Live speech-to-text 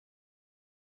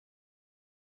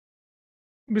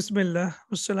Bismillah,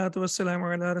 wassalatu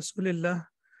wassalamu ala rasulillah.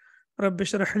 Rabbi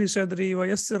shrah li sadri wa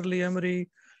yassir li amri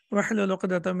wahlul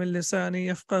uqdatan min lisani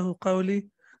yafqahu qawli.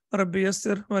 Rabbi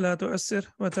yassir wa la tu'assir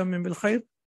wa tammim bil khair.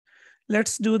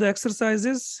 Let's do the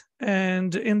exercises,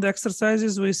 and in the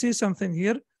exercises we see something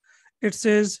here. It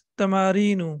says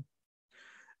tamarinu.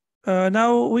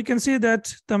 Now we can see that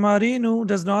tamarinu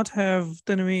does not have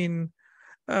tanween.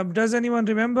 Does anyone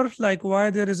remember like why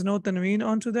there is no tanween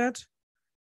onto that?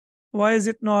 Why is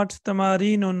it not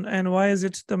tamarinun and why is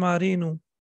it tamarinu?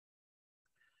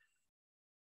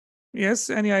 Yes,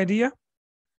 any idea?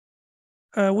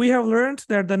 We have learned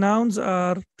that the nouns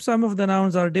are, some of the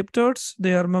nouns are diptotes,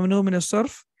 they are mamnu min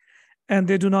as-sarf, and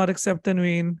they do not accept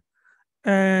tanween,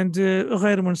 and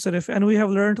غير munsarif. And we have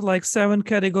learned like 7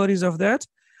 categories of that.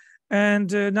 And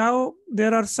now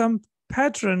there are some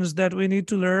patterns that we need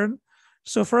to learn.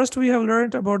 So first we have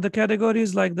learned about the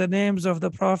categories like the names of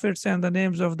the prophets and the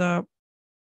names of the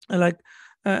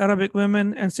Arabic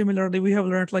women. And similarly, we have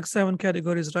learned like 7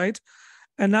 categories, right?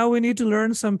 And now we need to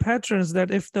learn some patterns that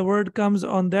if the word comes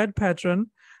on that pattern,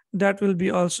 that will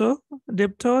be also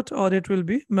diptot or it will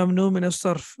be mamnu min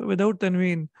as-sarf without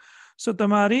tanween. So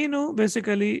tamarinu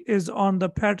basically is on the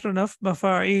pattern of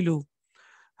mafa'ilu.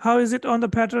 How is it on the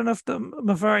pattern of the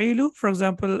mafa'ilu? For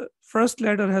example, first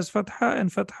letter has fatha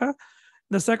and fatha.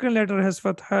 The second letter has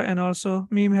fatha and also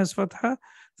mim has fatha.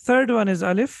 Third one is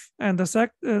alif, and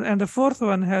the fourth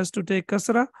one has to take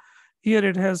kasra. Here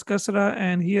it has kasra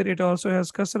and here it also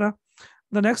has kasra.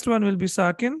 The next one will be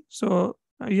sakin. So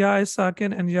ya is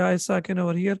sakin and ya is sakin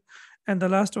over here. And the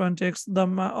last one takes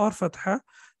dhamma or fatha.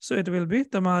 So it will be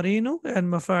tamarinu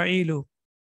and mafa'ilu.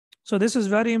 So this is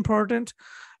very important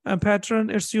pattern.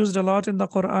 It's used a lot in the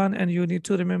Quran and you need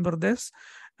to remember this.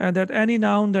 That any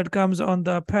noun that comes on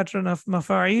the pattern of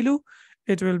mafa'ilu,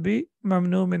 it will be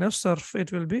mamnu min as-sarf.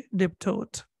 It will be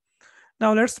diptot.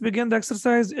 Now let's begin the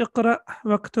exercise. Iqra,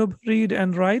 waktub, read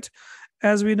and write.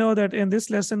 As we know that in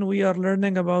this lesson we are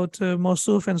learning about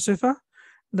mawsuf and sifa,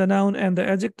 the noun and the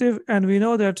adjective, and we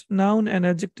know that noun and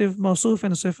adjective, mawsuf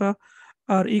and sifa,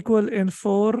 are equal in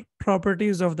 4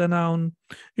 properties of the noun.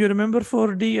 You remember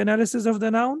 4D analysis of the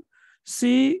noun?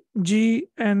 C, G,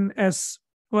 and S.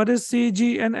 What is C,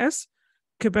 G, and S?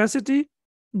 Capacity,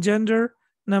 gender,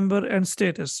 number, and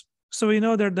status. So we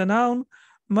know that the noun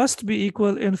must be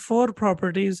equal in 4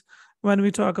 properties when we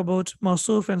talk about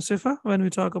mawsuf and sifa, when we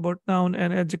talk about noun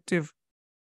and adjective.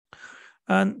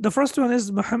 And the first one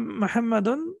is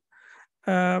Muhammadun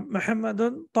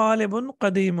talibun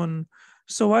qadimun.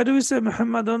 So why do we say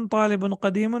Muhammadun talibun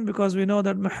qadimun? Because we know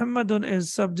that Muhammadun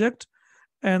is subject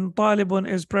and talibun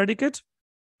is predicate,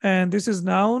 and this is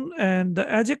noun, and the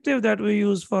adjective that we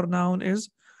use for noun is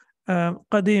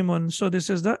qadimun. So this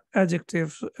is the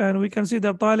adjective, and we can see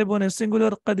that talibun is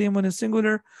singular, qadimun is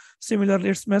singular. Similarly,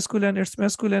 it's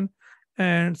masculine,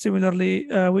 and similarly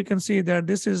we can see that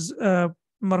this is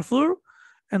marfu,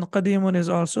 and qadimun is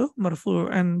also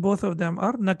marfu, and both of them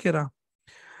are nakira.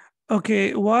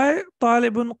 Okay, why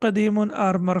talibun qadimun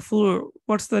are marfu?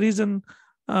 What's the reason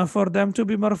for them to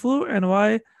be marfu, and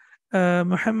why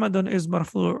Muhammadun is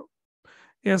marfu?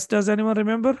 Yes, does anyone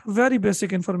remember? Very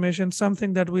basic information,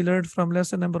 something that we learned from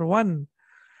lesson number 1.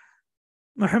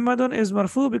 Muhammadun is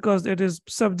marfu because it is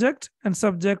subject, and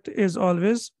subject is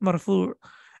always marfu.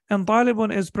 And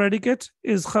talibun is predicate,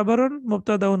 is khabarun,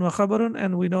 mubtadaun wa khabarun,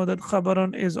 and we know that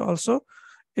khabarun is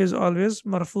always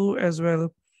marfu as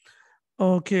well.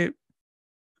 Okay.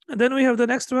 And then we have the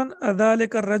next one,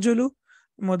 adhalika rajulu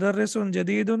mudarrisun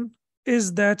jadidun.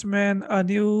 Is that man a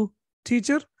new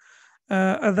teacher?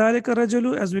 Adhalika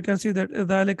rajulu, as we can see that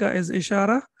adhalika is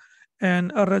ishara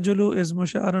and ar-rajulu is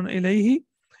musharun ilayhi.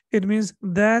 It means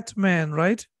that man,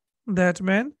 right? That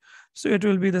man. So it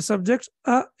will be the subject.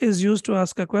 A is used to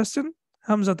ask a question.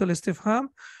 Hamzatul istifham.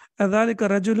 Adhalika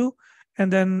rajulu.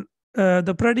 And then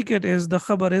the predicate is, the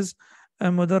khabar is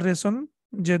mudarrisun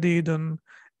jadidun.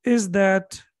 Is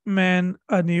that man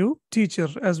a new teacher,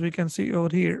 as we can see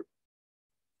over here?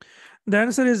 The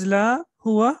answer is la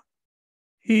huwa.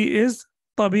 He is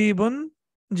tabibun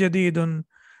jadidun.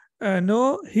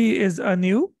 No, he is a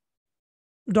new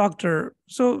doctor.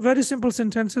 So very simple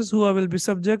sentences. Huwa will be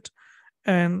subject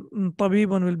and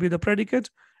tabibun will be the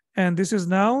predicate, and this is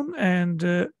noun, and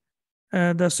the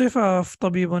sifa of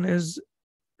tabibun is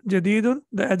jadidun.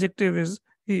 The adjective is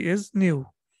he is new.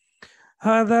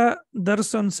 Hada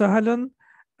darsun sahalun.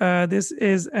 This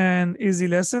is an easy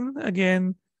lesson.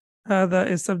 Again, hada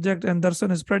is subject and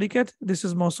darsun is predicate. This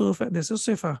is mawsuf and this is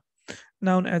sifa,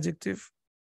 noun adjective.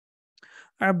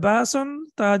 Abbasun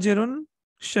tajirun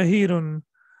shahirun.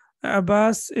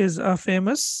 Abbas is a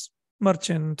famous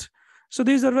merchant. So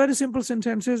these are very simple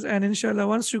sentences, and inshallah,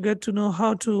 once you get to know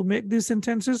how to make these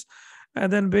sentences,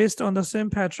 and then based on the same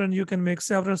pattern, you can make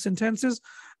several sentences.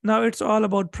 Now it's all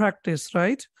about practice,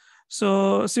 right?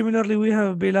 So similarly, we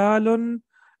have Bilalun,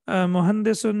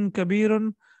 Muhandisun,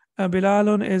 Kabirun.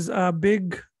 Bilalun is a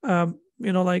big,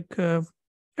 like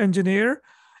engineer.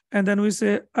 And then we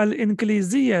say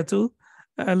Al-Inkliziyatu,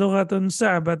 Lughatun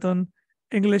Sa'batun.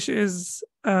 English is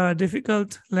a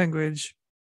difficult language.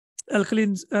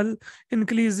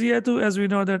 Al-Inkliziyatu, as we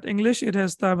know that English, it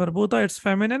has ta marbuta, it's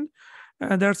feminine.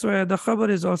 That's why the khabar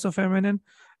is also feminine.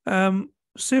 The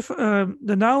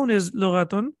noun is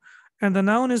lughatun, and the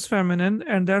noun is feminine,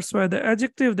 and that's why the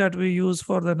adjective that we use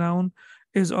for the noun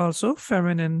is also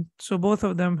feminine. So both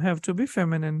of them have to be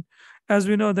feminine. As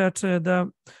we know that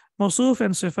the mawsuf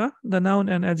and sifa, the noun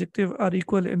and adjective, are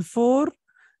equal in four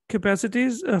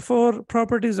capacities, four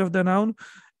properties of the noun: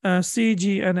 C,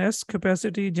 G, and S: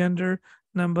 capacity, gender,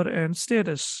 number, and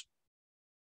status.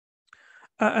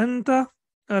 Anta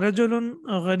rajulun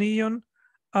ghaniyun.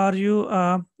 Are you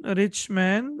a rich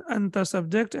man? Anta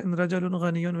subject and rajulun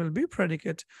ghaniyun will be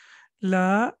predicate.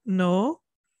 La, no.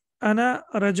 Ana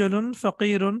rajulun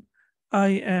faqirun. I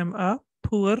am a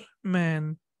poor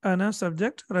man. Ana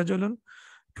subject, rajulun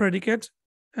predicate,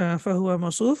 fahuwa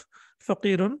masuf,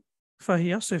 faqirun,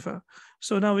 fahiya sifa.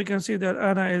 So now we can see that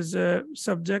ana is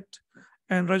subject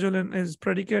and rajulun is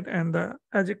predicate, and the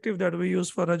adjective that we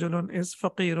use for rajulun is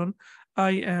faqirun.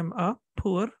 I am a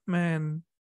poor man.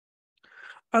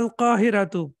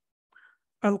 Al-Qahiratu.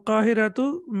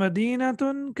 Al-Qahiratu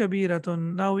Madinatun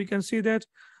Kabiratun. Now we can see that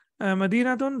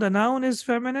Madinatun, the noun is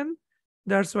feminine.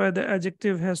 That's why the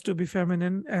adjective has to be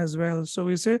feminine as well. So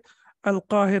we say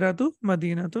Al-Qahiratu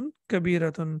Madinatun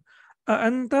Kabiratun.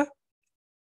 Anta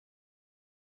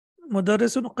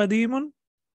Mudarrisun Qadimun.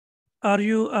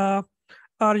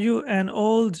 Are you an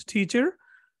old teacher?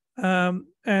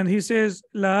 And he says,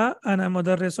 La ana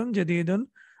mudarrisun jadidun.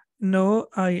 No,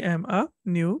 I am a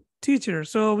new teacher.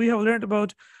 So we have learned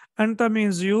about anta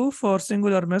means you for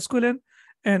singular masculine,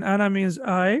 and ana means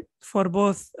I for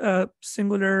both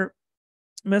singular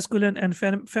masculine and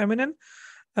feminine.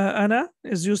 Ana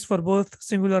is used for both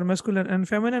singular masculine and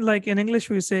feminine. Like in English,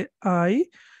 we say I.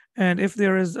 And if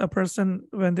there is a person,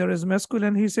 when there is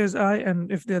masculine, he says I.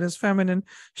 And if there is feminine,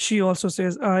 she also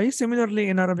says I. Similarly,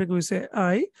 in Arabic, we say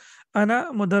I.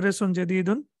 Ana mudarrisun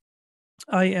jadidun.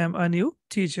 I am a new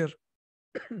teacher.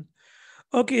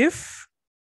 Okay, if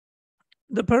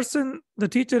the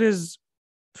teacher is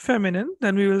feminine,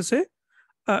 then we will say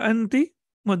anti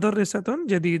mudarrisatun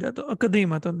jadidatun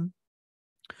qadimatun.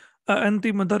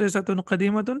 Anti mudarrisatun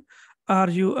qadimatun. Are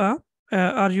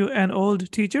you an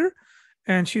old teacher?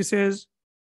 And she says,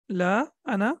 La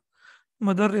ana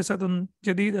mudarrisatun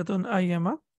jadidatun. I am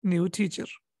a new teacher.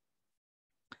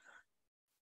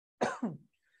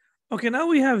 Okay, now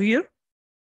we have here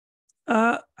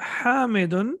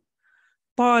Hamidun,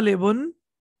 Talibun.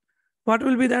 What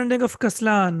will be the ending of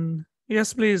Kaslan?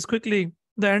 Yes, please, quickly.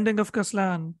 The ending of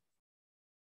Kaslan.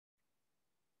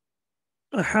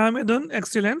 Hamidun,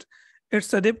 excellent.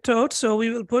 It's a diptote, so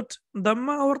we will put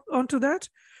Dhamma onto that.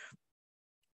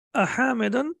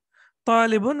 Hamidun,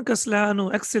 Talibun,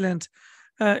 Kaslanu, excellent.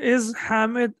 Is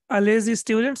Hamid a lazy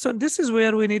student? So this is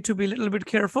where we need to be a little bit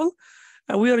careful.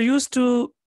 We are used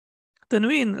to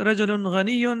Tanween, Rajulun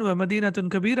Ghaniyun wa Madinatun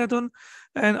Kabiratun,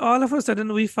 and all of a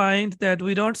sudden we find that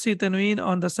we don't see Tanween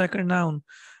on the second noun.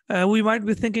 We might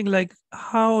be thinking like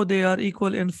how they are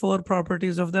equal in four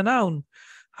properties of the noun.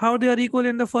 How they are equal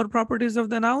in the four properties of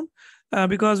the noun?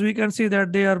 Because we can see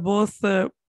that they are both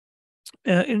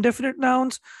indefinite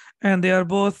nouns, and they are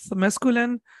both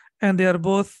masculine, and they are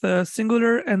both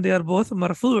singular, and they are both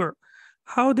marfu'.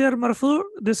 How they are marfu'?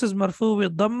 This is marfu'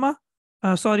 with dhamma.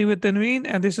 With tanween,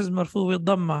 and this is marfu with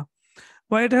dhamma.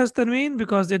 Why it has tanween?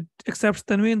 Because it accepts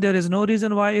tanween. There is no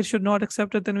reason why it should not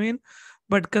accept a tanween.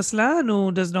 But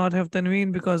kaslanu does not have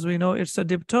tanween because we know it's a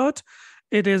diptot.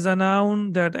 It is a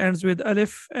noun that ends with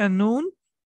alif and noon,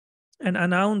 and a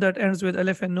noun that ends with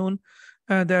alif and noon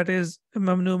that is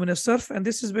mamnu min as-sarf. And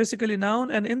this is basically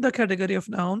noun, and in the category of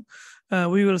noun,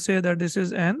 we will say that this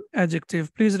is an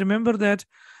adjective. Please remember that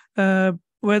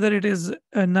whether it is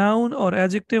a noun or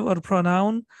adjective or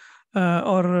pronoun,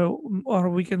 or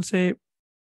we can say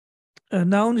a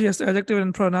noun, yes, adjective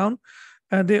and pronoun,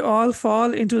 they all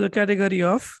fall into the category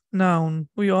of noun.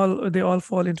 They all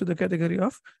fall into the category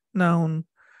of noun.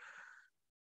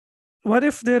 What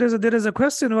if there is a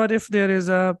question? What if there is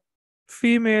a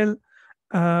female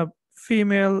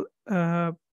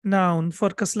noun for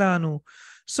kaslanu?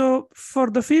 So for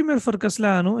the female for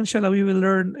kaslanu, inshallah, we will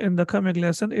learn in the coming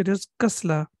lesson, it is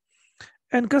kasla.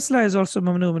 And kasla is also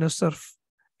mamnu min as-sarf.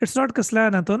 It's not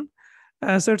kaslanatun.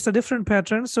 So it's a different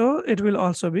pattern. So it will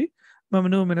also be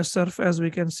mamnu min as-sarf, as we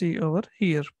can see over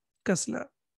here. Kasla.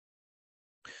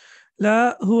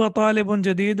 La huwa talibun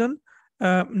jadidun.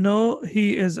 No,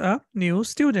 he is a new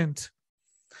student.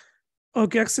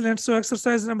 Okay, excellent. So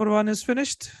exercise number 1 is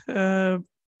finished.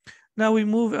 Now we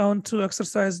move on to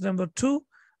exercise number 2.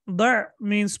 Da'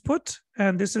 means put,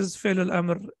 and this is fi'l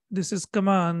al-amr. This is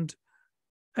command,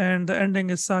 and the ending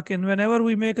is sakin. Whenever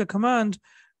we make a command,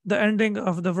 the ending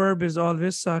of the verb is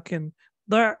always sakin.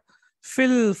 Da'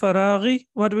 fil faraghi.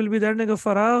 What will be the ending of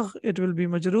faragh? It will be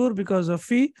majroor because of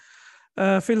fi.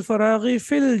 Fil faraghi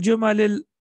fil jumalil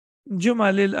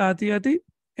atiyati.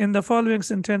 In the following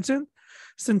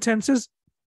sentences,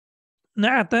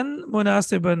 na'atan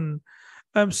munasiban.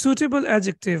 Suitable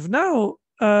adjective. Now,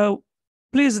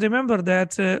 please remember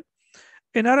that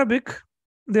in Arabic,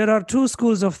 there are 2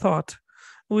 schools of thought.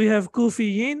 We have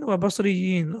Kufiyin wa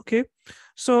Basriyin, okay?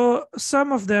 So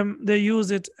some of them, they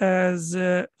use it as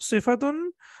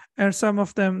sifatun, and some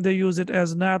of them, they use it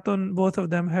as natun. Both of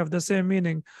them have the same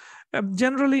meaning.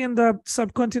 Generally in the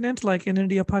subcontinent, like in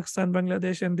India, Pakistan,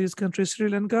 Bangladesh, and these countries, Sri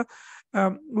Lanka,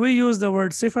 we use the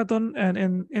word sifatun, and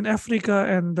in Africa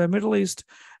and the Middle East,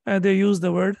 they use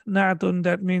the word na'atun,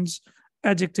 that means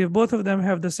adjective. Both of them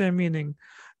have the same meaning.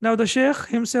 Now, the Sheikh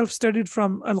himself studied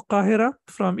from Al-Qahira,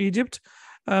 from Egypt,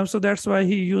 so that's why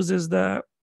he uses the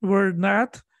word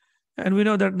na'at, and we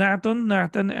know that na'atun,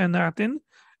 na'atan, and na'atin,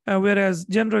 whereas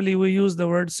generally we use the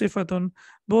word sifatun.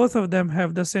 Both of them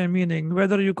have the same meaning.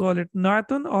 Whether you call it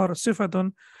na'atun or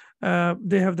sifatun,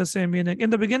 they have the same meaning.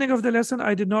 In the beginning of the lesson,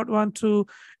 I did not want to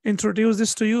introduce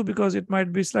this to you because it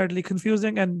might be slightly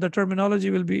confusing and the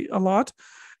terminology will be a lot.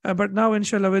 But now,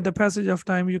 inshallah, with the passage of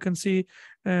time, you can see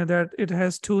that it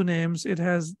has 2 names.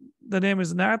 The name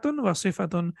is na'atun wa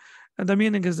sifatun, and the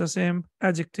meaning is the same,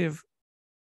 adjective.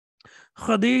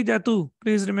 Khadijatu.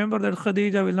 Please remember that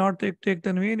Khadija will not take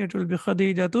tanween. It will be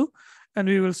Khadijatu, and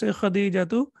we will say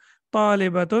Khadijatu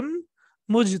talibatun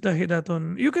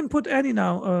mujtahidatun. You can put any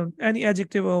any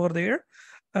adjective over there.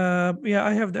 Yeah,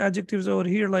 I have the adjectives over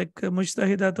here, like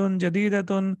mujtahidatun,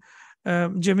 jadidatun,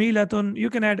 jamilatun. You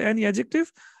can add any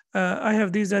adjective. I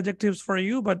have these adjectives for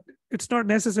you, but it's not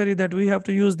necessary that we have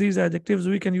to use these adjectives.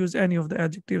 We can use any of the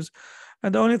adjectives.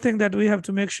 And the only thing that we have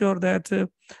to make sure that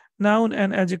noun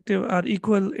and adjective are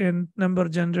equal in number,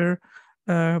 gender.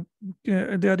 They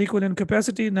are equal in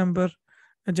capacity, number,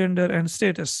 gender, and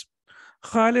status.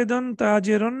 Khalidun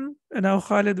tajirun. Now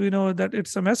Khalid, we know that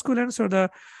it's a masculine, so the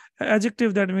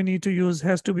adjective that we need to use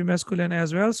has to be masculine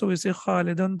as well. So we say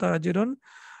Khalidun tajirun.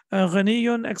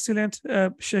 Ghaniyun, excellent.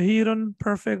 Shahirun,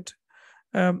 perfect.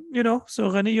 So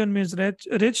Ghaniyun means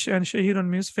rich, and Shahirun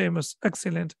means famous.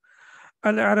 Excellent.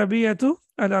 Al-Arabiyatu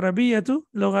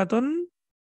lughatun.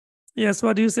 Yes,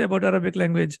 what do you say about Arabic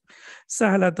language?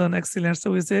 Sahlatun, excellent.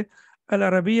 So we say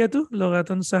Al-Arabiyatu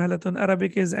lughatun sahlatun.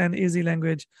 Arabic is an easy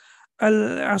language.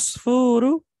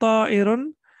 Al-Asfuru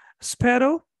ta'irun.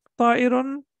 Sparrow,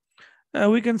 ta'irun.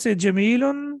 We can say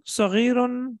Jamilun,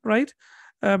 Saghirun, right?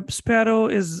 Sparrow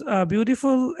is a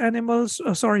beautiful animal,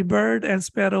 bird, and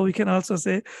sparrow we can also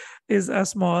say is a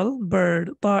small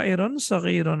bird. Ta'irun,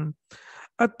 Saghirun.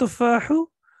 At-tufahu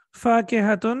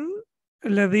fakihatun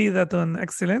ladhidatun.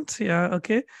 Excellent. Yeah,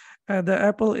 okay. The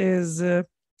apple is a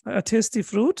tasty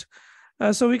fruit.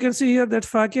 So we can see here that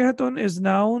fakihatun is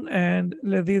noun and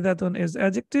ladhidatun is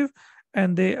adjective,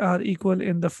 and they are equal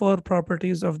in the 4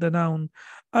 properties of the noun.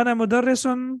 Ana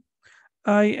mudarrisun.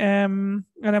 I am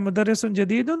ana mudarrisun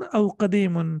jadidun aw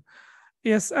qadimun.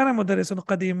 Yes, ana mudarrisun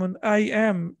qadimun. I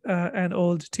am an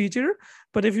old teacher,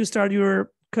 but if you start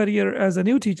your career as a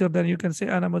new teacher, then you can say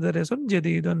ana mudarrisun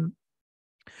jadidun.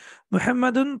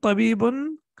 Muhammadun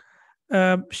tabibun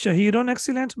shahirun.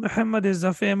 Excellent. Muhammad is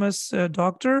a famous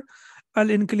doctor.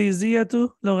 Al-inkliziyatu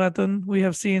lughatun. We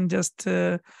have seen just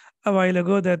a while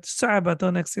ago that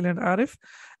sa'batun. Excellent, Arif.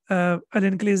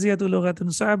 Al-inkliziyatu lughatun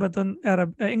sa'batun.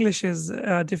 English is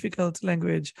a difficult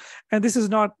language, and this is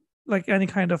not like any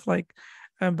kind of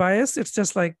bias. It's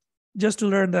just to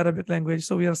learn the Arabic language.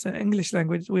 So we are saying English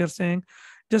language. We are saying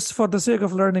just for the sake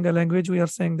of learning a language, we are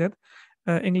saying that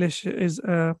English is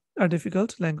a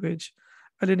difficult language.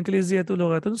 Al-inkliziyatu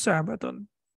lughatun sa'batun.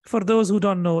 For those who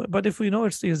don't know, but if we know,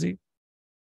 it's easy.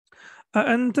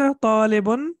 Anta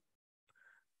talibun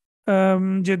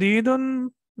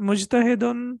jadidun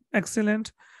mujtahidun.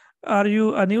 Excellent. Are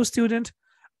you a new student?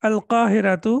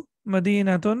 Al-Qahiratu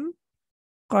Madinatun.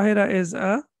 Qahira is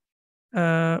a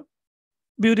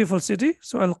beautiful city.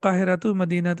 So Al-Qahiratu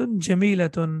Madinatun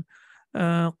Jamilatun.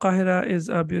 Qahira is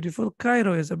a beautiful,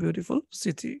 Cairo is a beautiful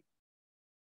city.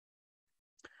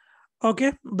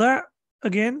 Okay, that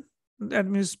again, that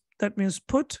means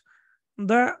put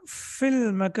the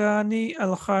fil makani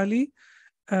al khali,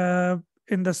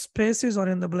 in the spaces or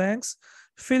in the blanks.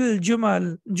 Fil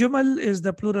jumal. Jumal is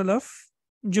the plural of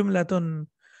jumlatun.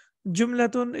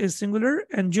 Jumlatun is singular,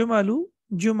 and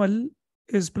jumal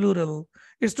is plural.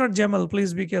 It's not jamal,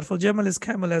 please be careful. Jamal is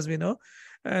camel, as we know.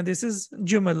 This is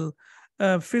jumal.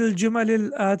 Fil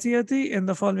jumalil atiyati, in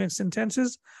the following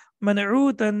sentences.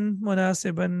 Man'utan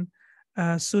munasiban,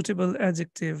 suitable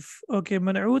adjective. Okay,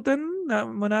 man'utan,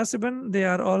 munasiban, they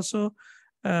are also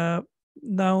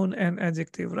noun and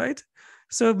adjective, right?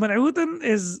 So man'utan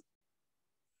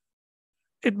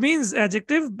it means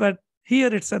adjective, but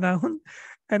here it's a noun,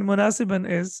 and munasiban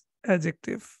is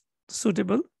adjective,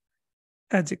 suitable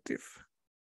adjective.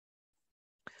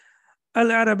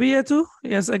 Al-Arabiyatu,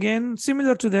 yes, again,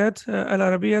 similar to that.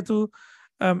 Al-Arabiyatu,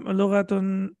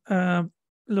 lughatun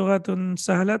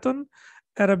sahlatun.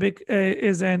 Arabic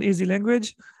is an easy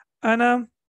language. Ana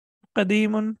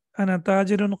qadimun, ana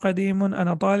tajirun qadimun,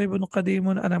 ana talibun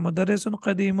qadimun, ana mudarrisun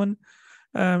qadimun.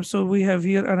 So we have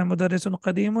here ana mudarrisun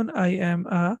qadimun. I am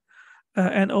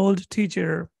an old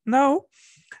teacher. Now,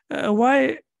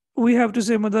 why we have to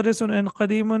say mudarrisun and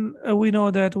qadimun? We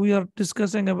know that we are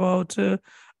discussing about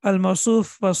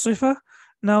al-mawsuf wa sifa,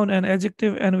 noun and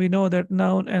adjective, and we know that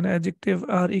noun and adjective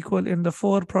are equal in the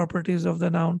 4 properties of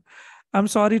the noun. I'm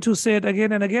sorry to say it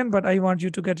again and again, but I want you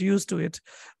to get used to it,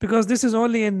 because this is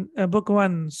only in book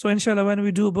 1. So inshallah, when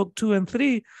we do book 2 and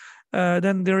 3,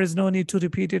 then there is no need to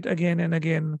repeat it again and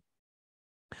again.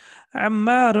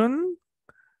 Ammarun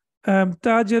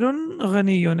tajirun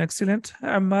ghaniyun. Excellent.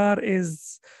 Ammar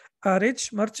is a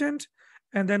rich merchant.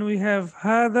 And then we have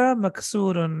hada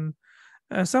maksurun.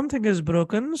 Something is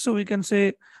broken, so we can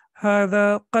say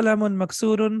hada qalamun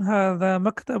maksurun, hada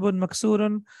maktabun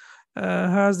maksurun,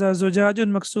 hada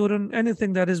zujajun maksurun.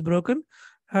 Anything that is broken.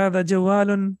 Hada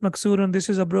jawalun maksurun. This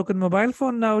is a broken mobile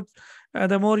phone. Now,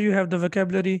 the more you have the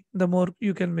vocabulary, the more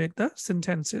you can make the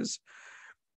sentences.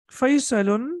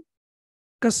 Faisalun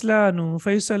kaslanu.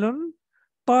 Faisalun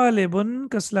talibun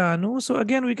kaslanu. So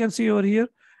again, we can see over here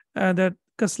that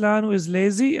kaslanu is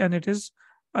lazy, and it is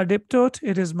a diptot.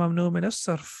 It is mamnu min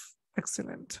as-sarf.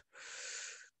 Excellent.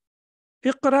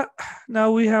 Iqra.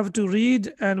 Now we have to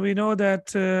read, and we know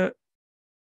that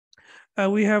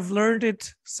we have learned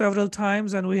it several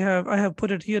times, and I have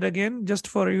put it here again just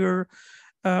for your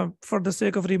for the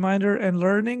sake of reminder and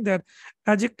learning, that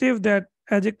adjectives that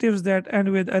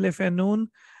end with alif and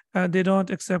noon, they don't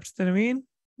accept tanween.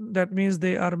 That means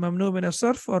they are mamnu min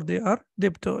as-sarf, or they are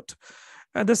diptot.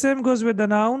 The same goes with the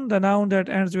noun that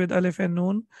ends with alif and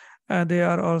noon. They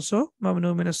are also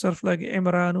mamnu min as-sarf, like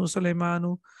Imranu,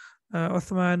 Sulaimanu,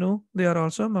 Uthmanu. They are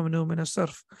also mamnu min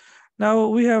as-sarf. Now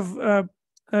we have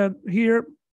here a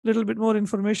little bit more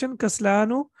information.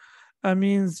 Kaslanu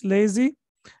means lazy.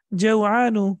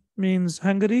 Jaw'anu means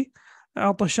hungry.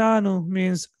 Atashanu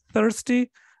means thirsty.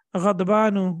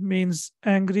 Ghadbanu means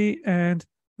angry. And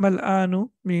mal'anu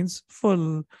means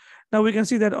full. Now we can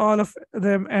see that all of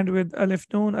them end with alif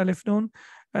noon,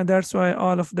 and that's why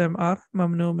all of them are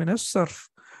mamnu min as-sarf.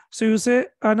 So you say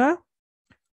ana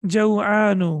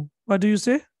jaw'anu. What do you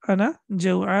say? Ana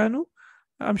jaw'anu.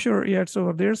 I'm sure, yeah, it's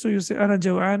over there. So you say ana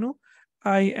jaw'anu.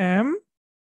 I am.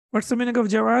 What's the meaning of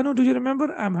jaw'anu? Do you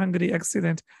remember? I'm hungry.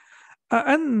 Excellent.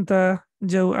 Anta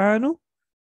jaw'anu.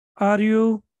 Are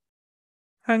you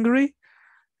hungry?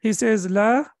 He says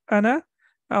la ana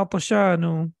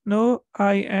atashanu. No,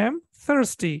 I am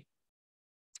thirsty.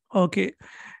 Okay.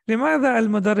 لماذا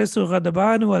المدرس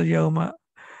غضبان واليوم?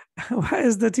 Why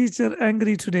is the teacher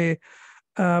angry today?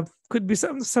 Could be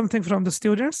something from the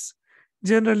students.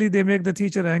 Generally, they make the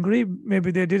teacher angry.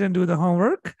 Maybe they didn't do the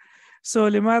homework. So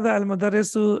لماذا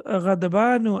المدرس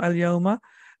غضبان اليوم?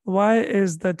 Why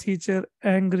is the teacher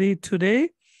angry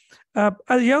today?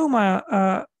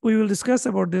 Al-yawma, we will discuss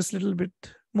about this a little bit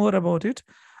more about it.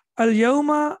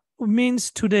 Al-yawma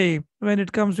means today. When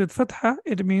it comes with fatha,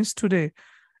 it means today.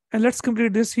 And let's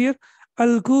complete this here.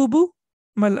 Al-kubu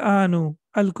mal'anu.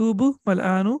 Al-kubu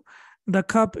mal'anu. The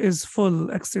cup is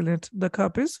full. Excellent. The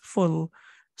cup is full.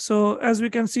 So as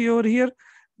we can see over here,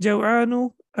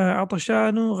 jaw'anu,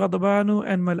 atashanu, ghadbanu,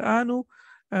 and mal'anu,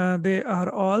 they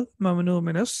are all mamnu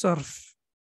min as-sarf.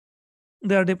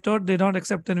 They are diptot. They don't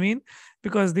accept tanween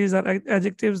because these are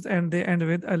adjectives and they end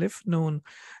with alif noon.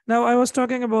 Now I was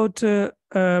talking about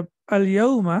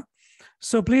al-yawma.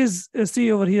 So please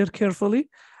see over here carefully.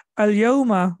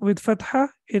 Al-yawma with fatha,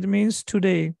 it means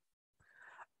today.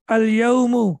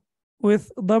 Al-yawmu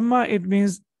with dhamma, it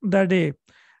means the day.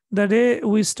 The day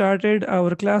we started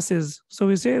our classes. So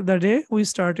we say the day we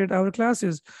started our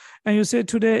classes. And you say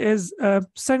today is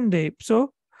Sunday.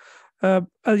 So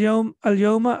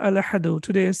al-yawma al-ahadu.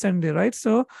 Today is Sunday, right?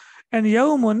 So, and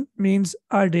yawmun means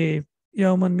our day.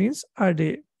 Yawmun means our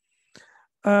day.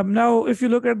 Now, if you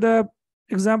look at the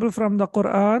example from the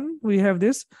Quran, we have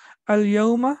this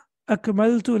al-yawma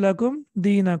akmaltu lakum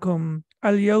dinakum.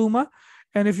 Al-yawma,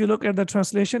 and if you look at the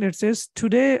translation, it says,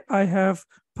 today I have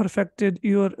perfected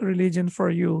your religion for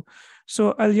you.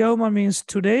 So al-yawma means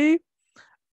today,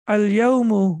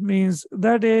 al-yawmu means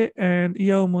the day, and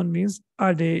yawmun means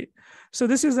a day. So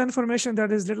this is information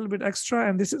that is a little bit extra,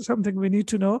 and this is something we need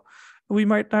to know. We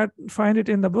might not find it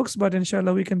in the books, but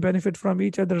inshallah we can benefit from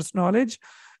each other's knowledge.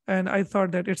 And I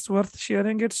thought that it's worth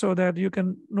sharing it so that you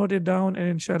can note it down, and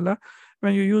inshallah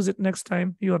when you use it next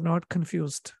time, you are not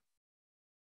confused.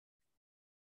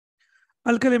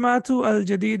 Al-kalimatu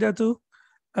al-jadidatu,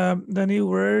 the new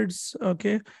words.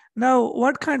 Okay. Now,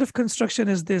 what kind of construction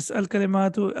is this?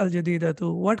 Al-kalimatu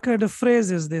al-jadidatu. What kind of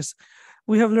phrase is this?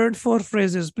 We have learned 4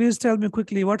 phrases. Please tell me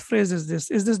quickly, what phrase is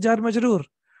this? Is this jar majroor?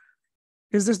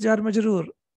 Is this jar majroor?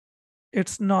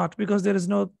 It's not, because there is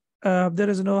no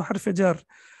harf jar.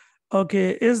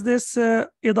 Okay. Is this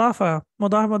idafa?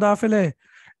 Mudaf mudaf ilayh?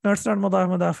 No, it's not mudaf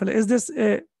mudaf ilayh. Is this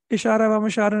ishara wa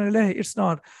musharan ilayh? It's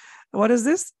not. What is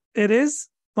this? It is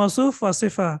mawsuf wa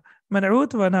sifa.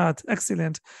 Man'ut wa naat.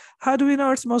 Excellent. How do we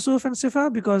know it's mawsuf and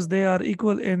sifa? Because they are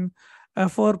equal in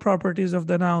 4 properties of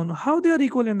the noun. How they are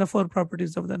equal in the 4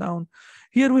 properties of the noun?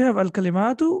 Here we have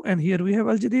al-kalimatu, and here we have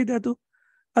al-jadidatu.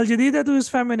 Al-jadidatu is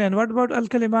feminine. What about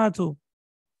al-kalimatu?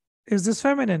 Is this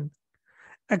feminine?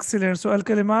 Excellent. So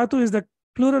al-kalimatu is the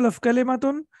plural of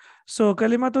kalimatun. So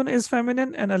kalimatun is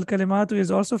feminine, and al-kalimatu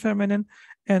is also feminine,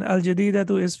 and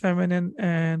al-jadidatu is feminine,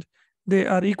 and they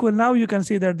are equal. Now you can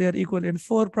see that they are equal in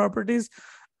 4 properties.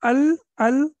 Al,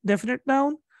 definite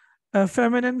noun,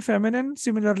 feminine,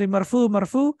 similarly marfu,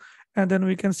 marfu, and then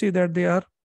we can see that they are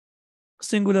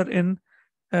singular in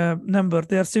number.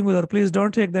 They are singular. Please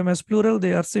don't take them as plural.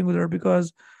 They are singular,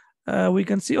 because we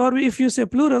can see, or if you say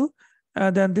plural,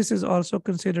 then this is also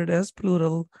considered as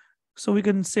plural. So we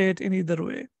can say it in either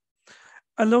way.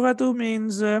 Al-lughatu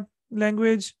means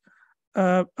language.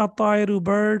 At-tairu,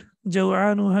 bird.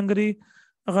 Jaw'anu, hungry.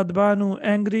 Ghadbanu,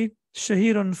 angry.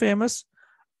 Shahirun, famous.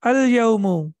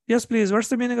 Al-yawmu. Yes, please. What's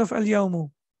the meaning of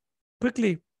al-yawmu?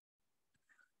 Quickly.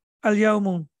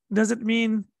 Al-yawmu. Does it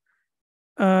mean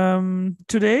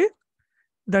today?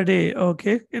 The day.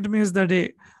 Okay. It means the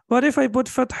day. What if I put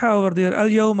fatha over there?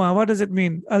 Al-yawma. What does it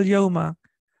mean? Al-yawma.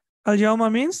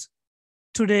 Al-yawma means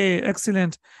today.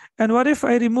 Excellent. And what if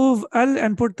I remove al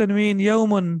and put tanween?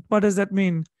 Yawmun. What does that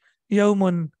mean?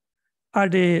 Yawmun. A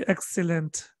day.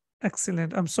 Excellent.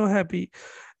 Excellent. I'm so happy.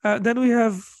 Then we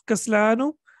have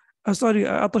kaslanu.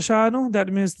 Atashanu.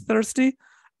 That means thirsty.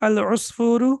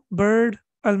 Al-usfuru, bird.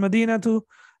 Al-madinatu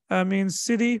means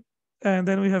city. And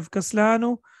then we have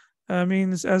kaslanu,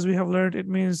 means, as we have learned, it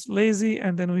means lazy.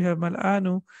 And then we have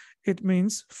mal'anu, it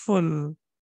means full.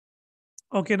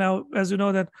 Okay, now, as you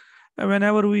know that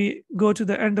whenever we go to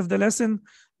the end of the lesson,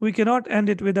 we cannot end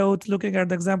it without looking at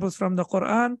the examples from the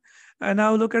Quran. And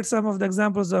now look at some of the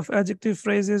examples of adjective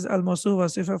phrases, al-mawsuf wa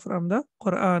sifa, from the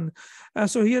Quran.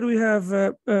 So here we have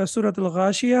Surat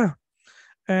al-Ghashiyah.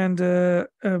 And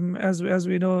as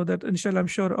we know that, inshallah, I'm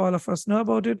sure all of us know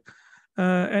about it.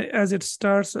 As it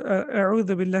starts,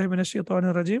 A'udhu billahi minash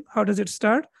shaitanir rajim. How does it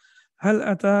start? Hal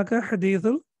ataka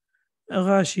hadithul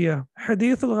ghashiyah.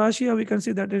 Hadithul ghashiyah, we can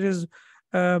see that it is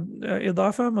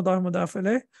idafa, mudaf mudaf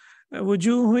ilayh.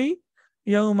 Wujuhi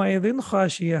yawma idhin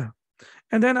khashiyah.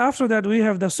 And then after that, we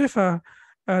have the sifa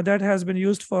that has been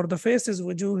used for the faces.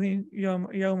 Wujuhi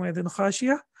yawma idhin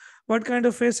khashiyah. What kind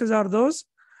of faces are those?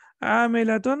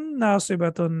 Amilatun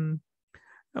nasibatun.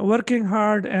 Working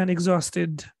hard and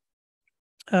exhausted.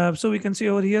 So we can see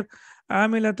over here,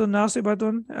 amilatun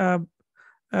nasibatun,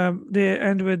 they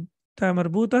end with ta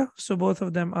marbuta. So both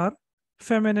of them are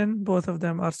feminine, both of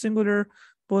them are singular,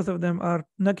 both of them are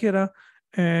nakira,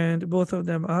 and both of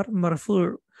them are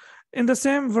marfu'. In the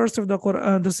same verse of the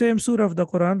Quran, the same surah of the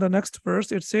Quran, the next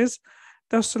verse, it says,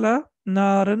 tasla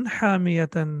naran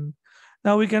hamiyatan.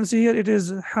 Now we can see here it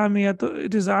is hamiyatun,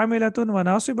 it is amilatun wa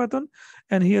nasibatun,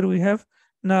 and here we have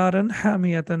naran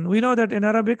hamiyatan. We know that in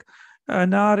Arabic,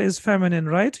 nar is feminine,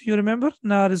 right? You remember?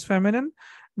 Nar is feminine.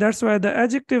 That's why the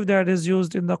adjective that is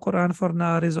used in the Quran for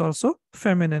nar is also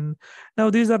feminine. Now,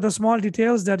 these are the small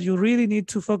details that you really need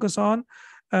to focus on.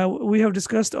 We have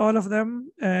discussed all of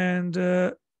them. And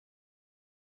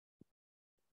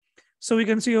so we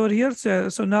can see over here, so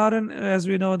naran, as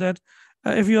we know that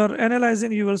if you are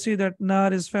analyzing, you will see that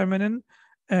nar is feminine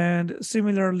And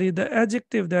similarly, the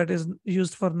adjective that is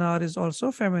used for nar is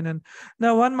also feminine.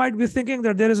 Now, one might be thinking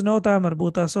that there is no ta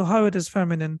marbuta, so how it is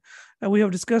feminine? And we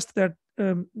have discussed that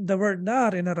the word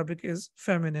nar in Arabic is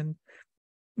feminine.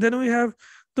 Then we have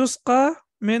tusqa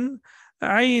min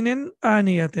aynin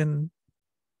aniyatin.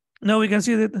 Now we can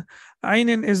see that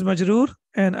aynin is majroor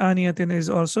and aniyatin is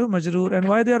also majroor. And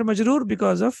why they are majroor?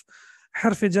 Because of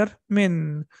harf jar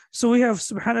min. So we have,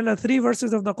 subhanallah, 3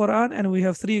 verses of the Quran, and we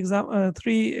have 3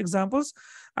 examples.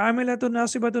 Amilatun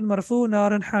nasibatun marfu,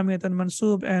 naran hamiyatan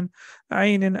mansub, and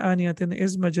aynin aniyatin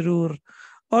is majroor.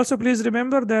 Also, please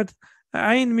remember that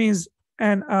ayn means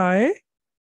an eye,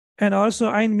 and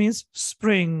also ayn means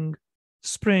spring,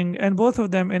 and both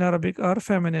of them in Arabic are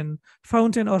feminine,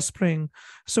 fountain or spring.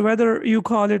 So whether you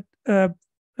call it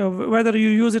whether you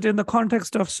use it in the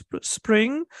context of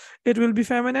spring, it will be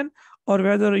feminine, or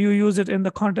whether you use it in the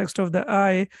context of the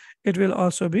eye, it will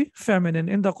also be feminine.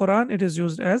 In the Quran, it is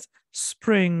used as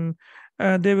spring.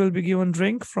 They will be given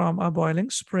drink from a boiling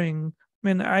spring.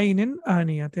 Min aynin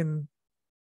aniyatin.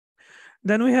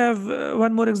 Then we have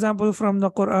one more example from the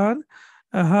Quran.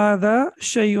 Hada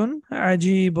shayun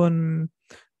ajibun.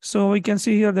 So we can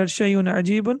see here that shayun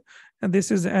ajibun, and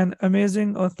this is an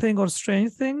amazing or thing or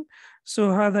strange thing. So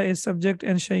hada is subject,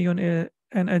 and shayun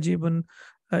and ajibun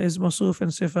is masuf and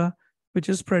sifa, which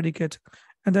is predicate.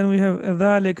 And then we have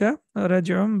dhalika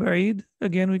raj'un ba'id.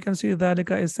 Again, we can see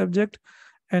dhalika is subject,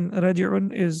 and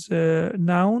raj'un is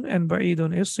noun, and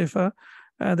ba'idun is sifa.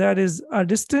 That is a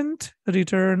distant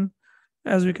return.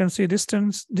 As we can see,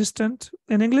 distant.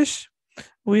 In English,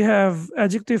 we have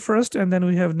adjective first and then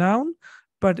we have noun,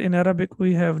 but in Arabic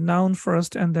we have noun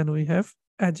first and then we have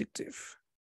adjective.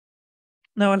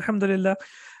 Now, alhamdulillah,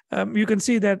 you can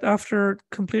see that after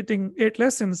completing 8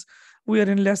 lessons, we are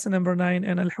in lesson number 9,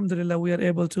 and alhamdulillah, we are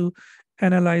able to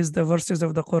analyze the verses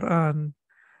of the Quran.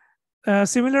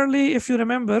 Similarly, if you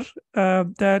remember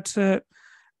that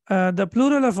the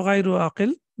plural of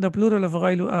ghayru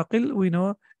aqil, we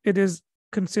know it is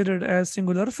considered as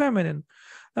singular feminine.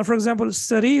 Now, for example,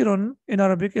 sarirun in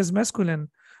Arabic is masculine,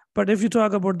 but if you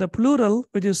talk about the plural,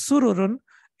 which is sururun,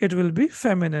 it will be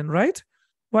feminine, right?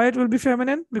 Why it will be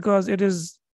feminine? Because it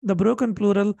is the broken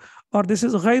plural, or this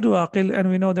is ghayru aqil, and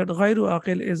we know that ghayru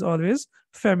aqil is always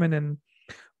feminine.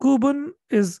 Kubun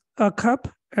is a cup,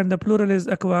 and the plural is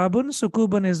akwabun, so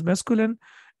kubun is masculine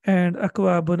and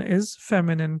akwabun is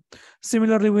feminine.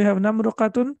 Similarly, we have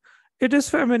namruqatun. It is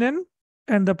feminine,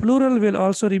 and the plural will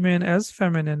also remain as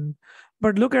feminine.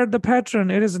 But look at the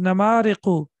pattern. It is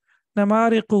namariqu.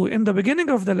 Namariqu. In the beginning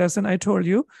of the lesson, I told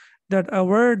you that a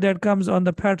word that comes on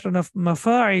the pattern of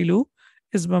mafa'ilu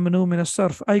is mamnu min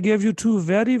as-sarf. I gave you 2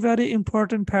 very, very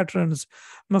important patterns,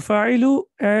 mafa'ilu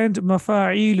and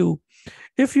mafa'ilu.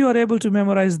 If you are able to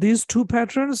memorize these 2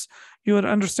 patterns, your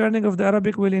understanding of the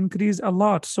Arabic will increase a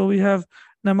lot. So we have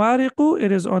namariqu.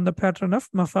 It is on the pattern of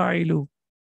mafa'ilu.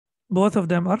 Both of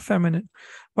them are feminine.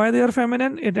 Why they are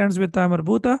feminine? It ends with ta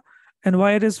marbuta. And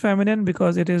why it is feminine?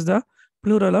 Because it is the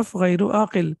plural of ghayru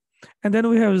aqil. And then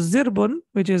we have zirbun,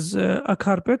 which is a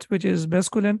carpet, which is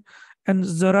masculine. And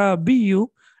zarabiyu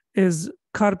is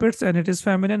carpets, and it is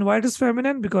feminine. Why it is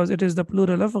feminine? Because it is the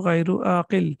plural of ghayru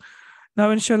aqil. Now,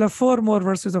 inshallah, 4 more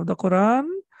verses of the Quran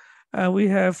we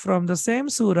have from the same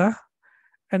surah.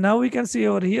 And now we can see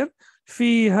over here,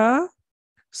 fiha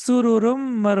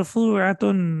sururum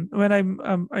marfu'atun. When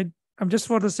I'm just,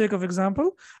 for the sake of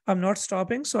example, I'm not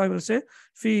stopping, so I will say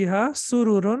fiha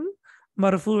sururun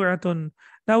marfu'atun.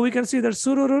 Now we can see that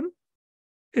sururun,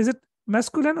 is it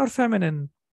masculine or feminine?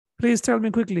 Please tell me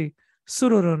quickly.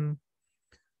 Sururun.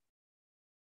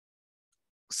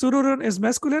 Sururun is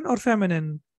masculine or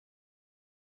feminine?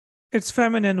 It's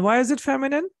feminine. Why is it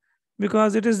feminine?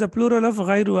 Because it is the plural of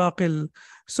ghayru aqil.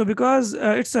 So because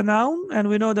it's a noun, and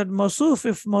we know that mawsuf,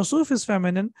 if mawsuf is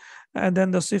feminine, and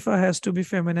then the sifa has to be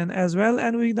feminine as well.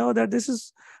 And we know that this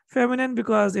is feminine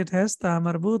because it has ta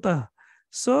marbuta.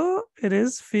 So it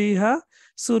is fiha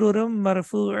sururum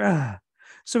marfu'ah.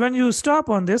 So when you stop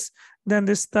on this, then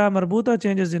this ta marbuta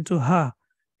changes into ha.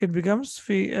 It becomes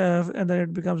and then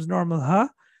it becomes normal ha.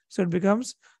 So it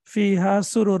becomes fiha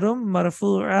sururum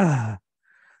marfu'ah.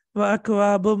 Wa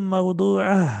akwabum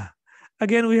mawdu'ah.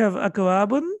 Again, we have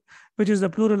akwabun, which is the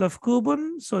plural of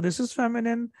kubun. So this is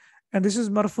feminine, and this is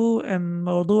marfu, and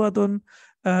mawdu'atun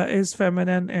is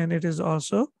feminine, and it is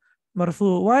also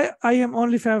marfu. Why I am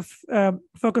only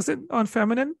focusing on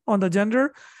feminine, on the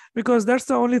gender? Because that's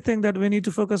the only thing that we need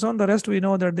to focus on. The rest we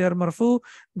know that they are marfu,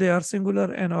 they are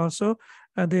singular, and also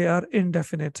they are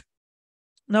indefinite.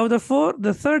 Now the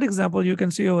third example you can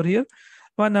see over here,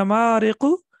 wa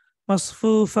namariqu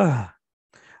masfufa.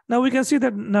 Now we can see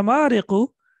that namariqu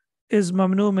is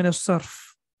mamnu min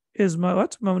as-sarf. Is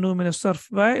what? Mamnu min as-sarf.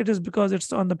 Why? It is because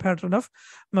it's on the pattern of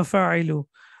mafa'ilu.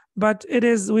 But it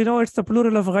is, we know it's the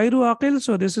plural of ghayru aqil,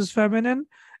 so this is feminine.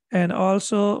 And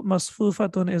also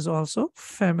masfufatun is also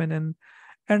feminine.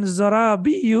 And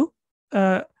zarabiyu,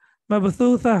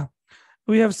 mabthutha.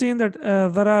 We have seen that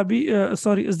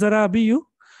zarabiyu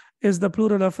is the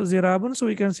plural of zirabun, so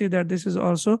we can see that this is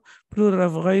also plural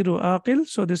of ghayru aqil,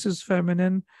 so this is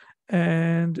feminine,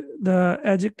 and the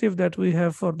adjective that we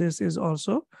have for this is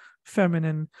also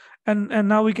feminine. And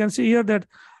now we can see here that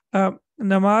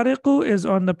namariqu is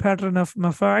on the pattern of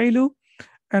mafa'ilu,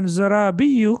 and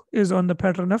zarabiyu is on the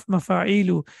pattern of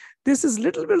mafa'ilu. This is a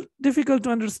little bit difficult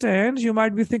to understand. You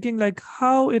might be thinking like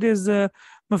how it is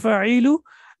mafa'ilu.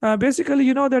 Basically,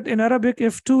 you know that in Arabic,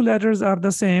 if two letters are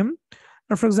the same,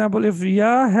 for example, if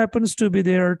ya happens to be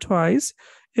there twice,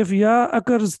 if ya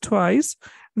occurs twice,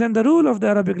 then the rule of the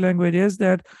Arabic language is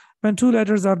that when two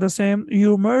letters are the same,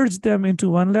 you merge them into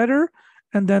one letter,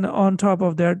 and then on top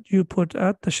of that, you put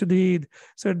a tashdid.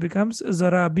 So it becomes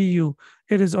zarabiyu.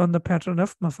 It is on the pattern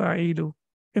of mafa'ilu.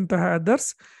 Intaha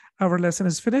ad-dars. Our lesson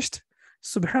is finished.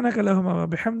 Subhanaka Allahumma wa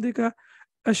bihamdika.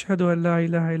 Ashhadu an la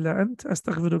ilaha illa ant.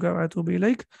 Astaghfiruka wa atubu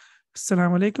ilayk.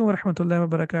 Assalamu alaikum wa rahmatullahi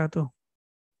wa barakatuh.